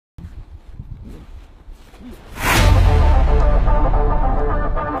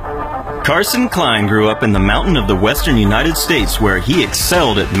Carson Klein grew up in the mountain of the western United States, where he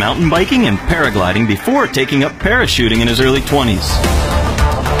excelled at mountain biking and paragliding before taking up parachuting in his early 20s.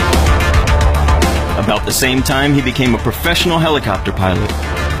 About the same time, he became a professional helicopter pilot.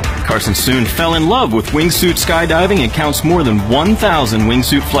 Carson soon fell in love with wingsuit skydiving and counts more than 1,000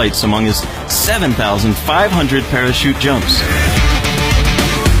 wingsuit flights among his 7,500 parachute jumps.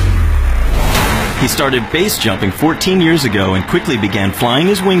 He started base jumping 14 years ago and quickly began flying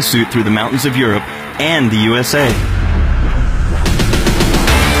his wingsuit through the mountains of Europe and the USA.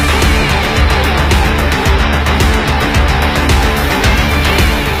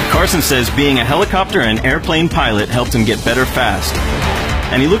 Carson says being a helicopter and airplane pilot helped him get better fast.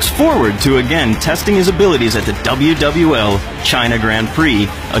 And he looks forward to again testing his abilities at the WWL China Grand Prix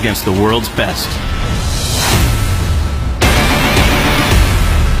against the world's best.